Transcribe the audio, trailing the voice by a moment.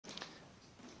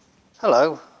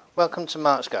Hello, welcome to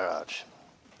Mart's Garage.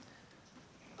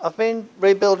 I've been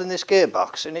rebuilding this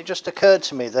gearbox and it just occurred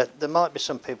to me that there might be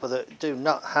some people that do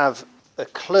not have a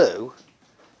clue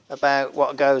about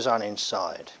what goes on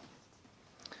inside.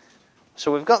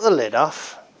 So we've got the lid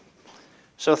off,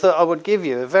 so I thought I would give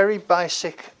you a very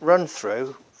basic run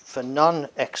through for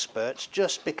non-experts,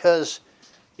 just because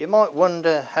you might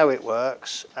wonder how it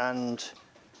works and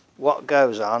what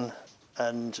goes on,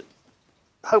 and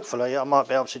hopefully I might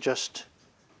be able to just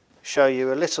show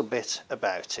you a little bit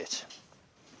about it.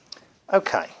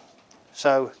 Okay,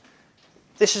 so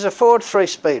this is a Ford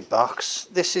 3-speed box.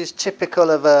 This is typical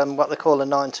of what they call a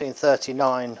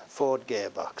 1939 Ford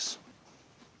gearbox.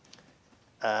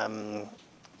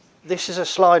 This is a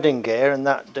sliding gear, and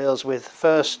that deals with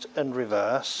first and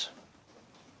reverse.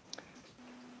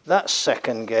 That's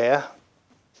second gear,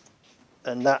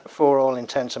 and that, for all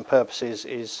intents and purposes,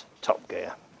 is top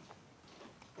gear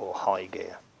or high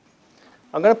gear.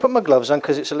 I'm going to put my gloves on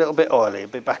because it's a little bit oily. I'll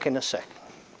be back in a sec.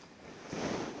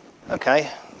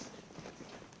 Okay,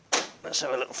 let's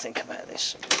have a little think about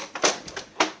this.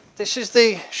 This is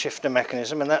the shifter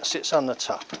mechanism, and that sits on the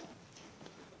top.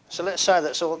 So let's say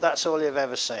that's all you've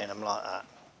ever seen them like that.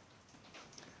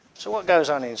 So what goes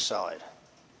on inside?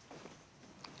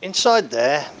 Inside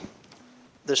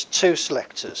there's two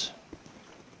selectors.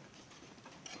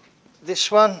 This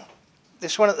one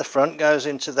at the front goes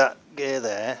into that gear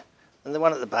there, and the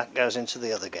one at the back goes into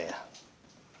the other gear.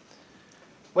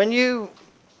 When you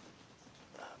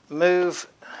move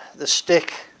the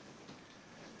stick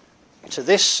to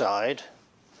this side,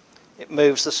 it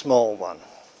moves the small one.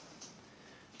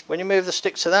 When you move the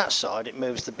stick to that side, it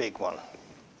moves the big one.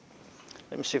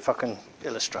 Let me see if I can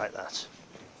illustrate that.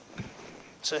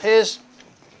 So here's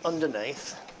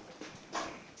underneath,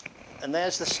 and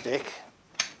there's the stick.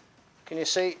 Can you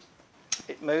see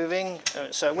it moving?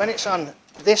 So when it's on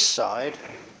this side,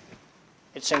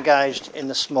 it's engaged in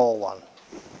the small one.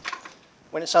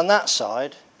 When it's on that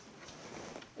side,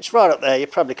 it's right up there. You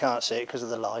probably can't see it because of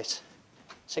the light.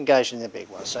 It's engaged in the big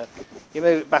one. So you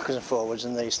move it backwards and forwards,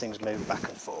 and these things move back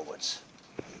and forwards.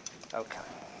 Okay.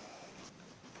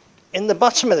 In the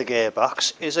bottom of the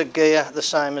gearbox is a gear the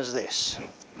same as this.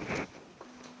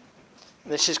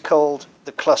 This is called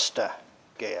the cluster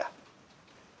gear.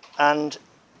 And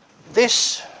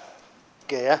this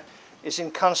gear is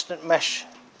in constant mesh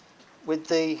with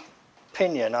the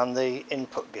pinion on the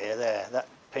input gear there, that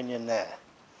pinion there.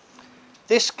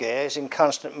 This gear is in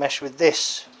constant mesh with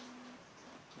this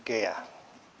gear.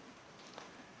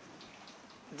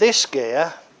 This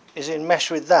gear is in mesh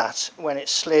with that when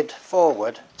it's slid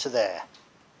forward to there.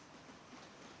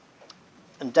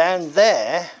 And down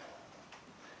there,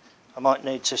 I might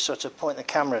need to sort of point the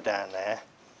camera down there,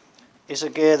 is a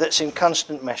gear that's in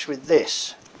constant mesh with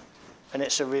this, and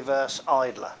it's a reverse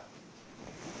idler.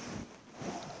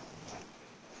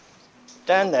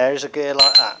 Down there is a gear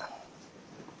like that.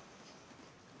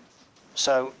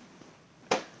 So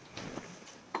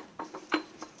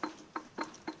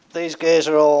these gears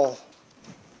are all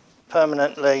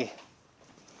permanently,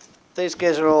 this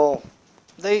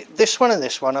one and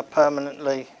this one are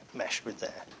permanently meshed with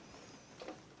there.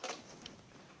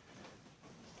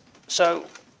 So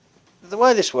the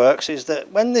way this works is that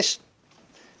when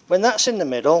that's in the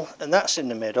middle and that's in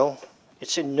the middle,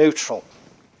 it's in neutral.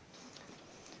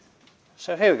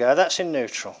 So here we go, that's in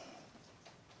neutral.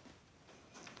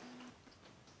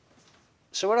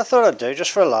 So what I thought I'd do,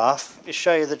 just for a laugh, is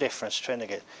show you the difference between the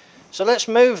gears. So let's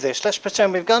move this. Let's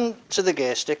pretend we've gone to the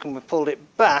gear stick and we've pulled it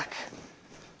back.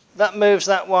 That moves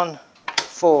that one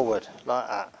forward, like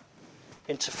that,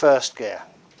 into first gear.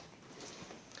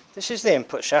 This is the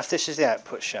input shaft, this is the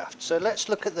output shaft. So let's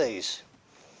look at these.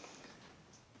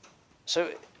 So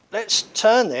let's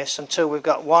turn this until we've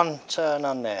got one turn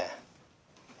on there.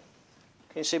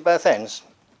 Can you see both ends?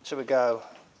 So we go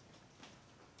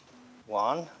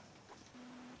 1,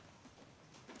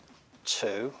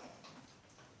 2.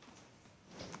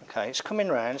 Okay, it's coming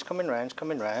round, it's coming round, it's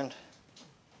coming round.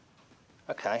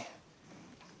 Okay.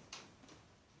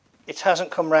 It hasn't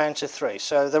come round to 3,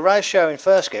 so the ratio in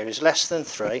first gear is less than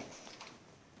 3,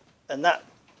 and that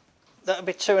would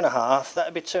be 2.5, that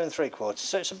would be 2 3/4,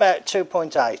 so it's about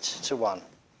 2.8 to 1.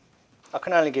 I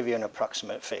can only give you an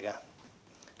approximate figure.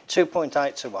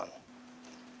 2.8 to 1.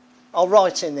 I'll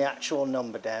write in the actual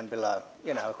number down below,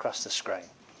 you know, across the screen.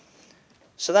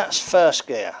 So that's first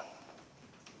gear.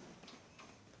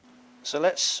 So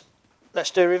let's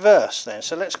do reverse then.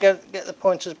 So let's get the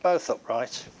pointers both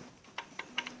upright.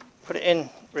 Put it in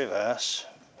reverse.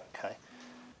 Okay.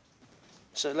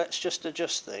 So let's just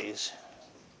adjust these.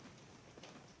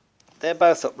 They're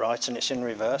both upright and it's in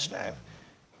reverse now.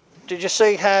 Did you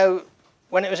see how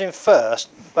when it was in first,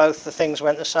 both the things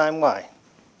went the same way.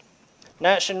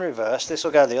 Now it's in reverse, this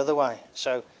will go the other way.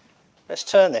 So let's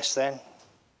turn this then.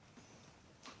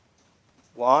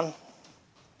 1,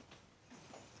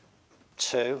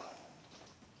 2,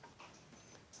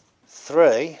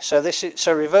 3. So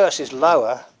reverse is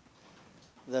lower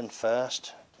than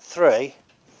first. 3,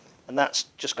 and that's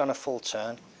just gone a full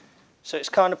turn. So it's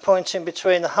kind of pointing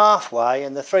between the halfway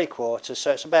and the 3/4.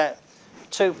 So it's about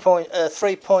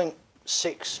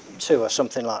 3.62 or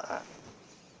something like that.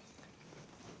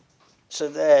 So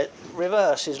the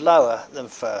reverse is lower than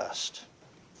first.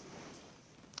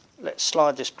 Let's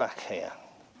slide this back here.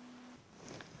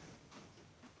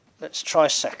 Let's try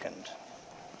second.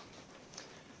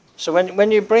 So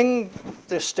when you bring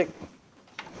the stick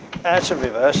out of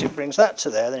reverse, it brings that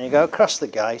to there, then you go across the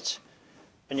gate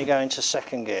and you go into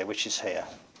second gear, which is here.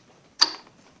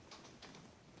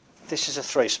 This is a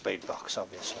 3-speed box,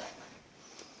 obviously.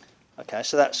 Okay,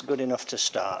 so that's good enough to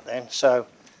start then. So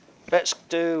let's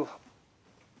do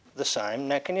the same.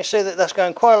 Now can you see that that's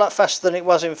going quite a lot faster than it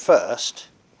was in first?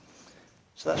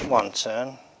 So that's 1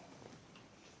 turn.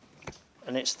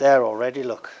 And it's there already,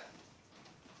 look.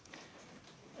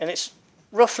 And it's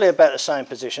roughly about the same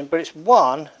position, but it's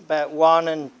about 1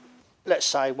 and let's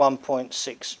say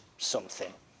 1.6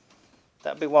 something.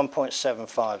 That'd be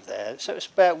 1.75 there. So it's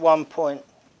about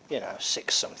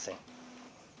 1.6 something.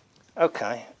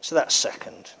 Okay, so that's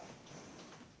second.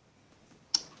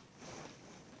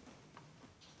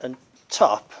 And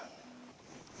top,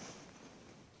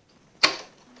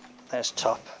 there's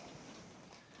top,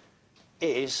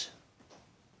 is,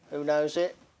 who knows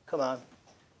it? Come on,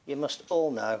 you must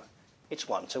all know, it's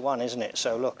 1 to 1, isn't it?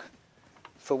 So look,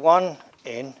 for 1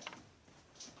 in,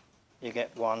 you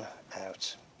get 1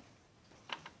 out.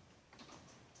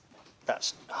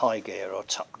 That's high gear or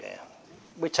top gear.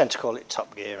 We tend to call it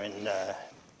top gear in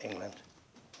England.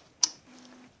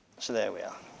 So there we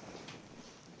are.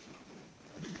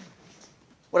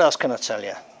 What else can I tell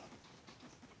you?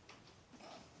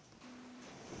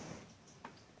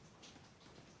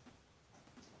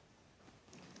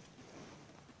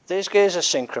 These gears are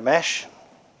Synchro mesh.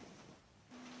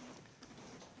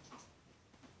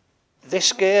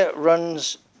 This gear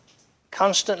runs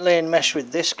constantly in mesh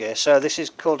with this gear, so this is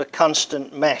called a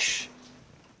constant mesh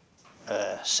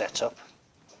setup.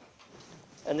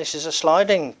 And this is a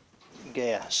sliding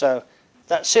gear, so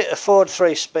that's it, a Ford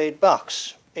 3-speed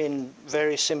box in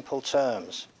very simple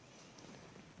terms.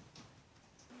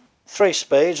 3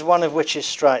 speeds, one of which is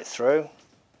straight through,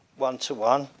 1 to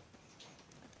 1,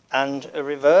 and a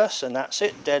reverse, and that's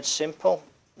it, dead simple,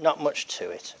 not much to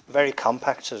it, very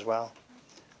compact as well.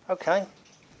 Okay,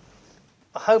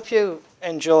 I hope you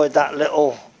enjoyed that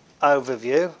little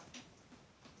overview.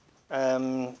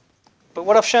 But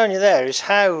what I've shown you there is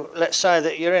how, let's say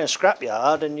that you're in a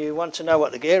scrapyard and you want to know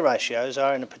what the gear ratios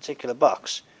are in a particular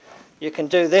box. You can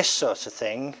do this sort of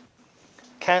thing,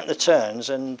 count the turns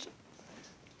and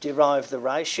derive the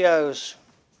ratios.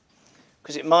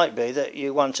 Because it might be that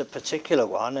you want a particular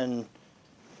one and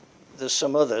there's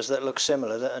some others that look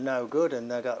similar that are no good and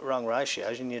they've got wrong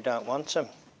ratios and you don't want them.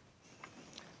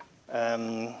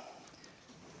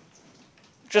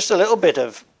 Just a little bit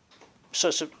of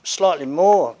sort of slightly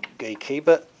more geeky,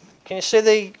 but can you see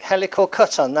the helical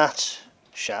cut on that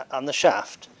on the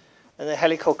shaft and the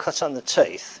helical cut on the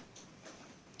teeth?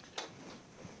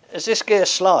 As this gear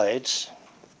slides,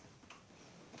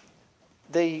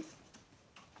 the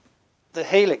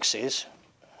helixes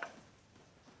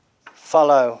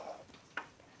follow.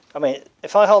 I mean,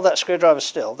 if I hold that screwdriver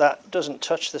still, that doesn't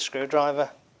touch the screwdriver.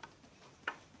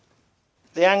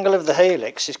 The angle of the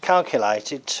helix is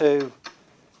calculated to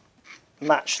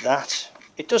match that.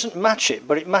 It doesn't match it,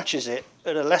 but it matches it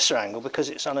at a lesser angle because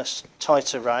it's on a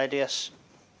tighter radius.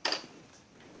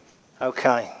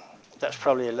 Okay, that's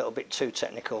probably a little bit too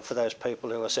technical for those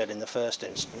people who I said in the first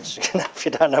instance. If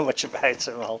you don't know much about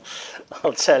them,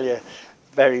 I'll tell you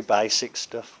very basic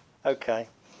stuff. Okay.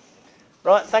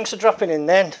 Right, thanks for dropping in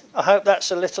then. I hope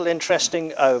that's a little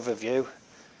interesting overview.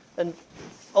 And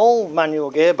all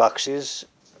manual gearboxes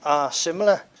are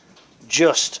similar,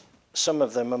 just some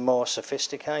of them are more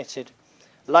sophisticated.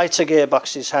 Later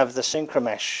gearboxes have the Synchro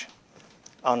mesh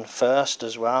on first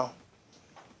as well,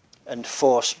 and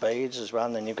 4 speeds as well,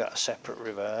 and then you've got a separate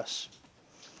reverse.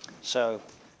 So,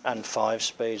 and 5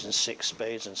 speeds and 6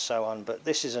 speeds and so on, but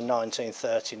this is a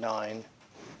 1939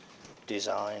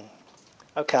 design.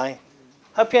 Okay,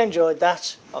 hope you enjoyed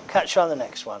that. I'll catch you on the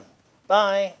next one.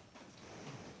 Bye.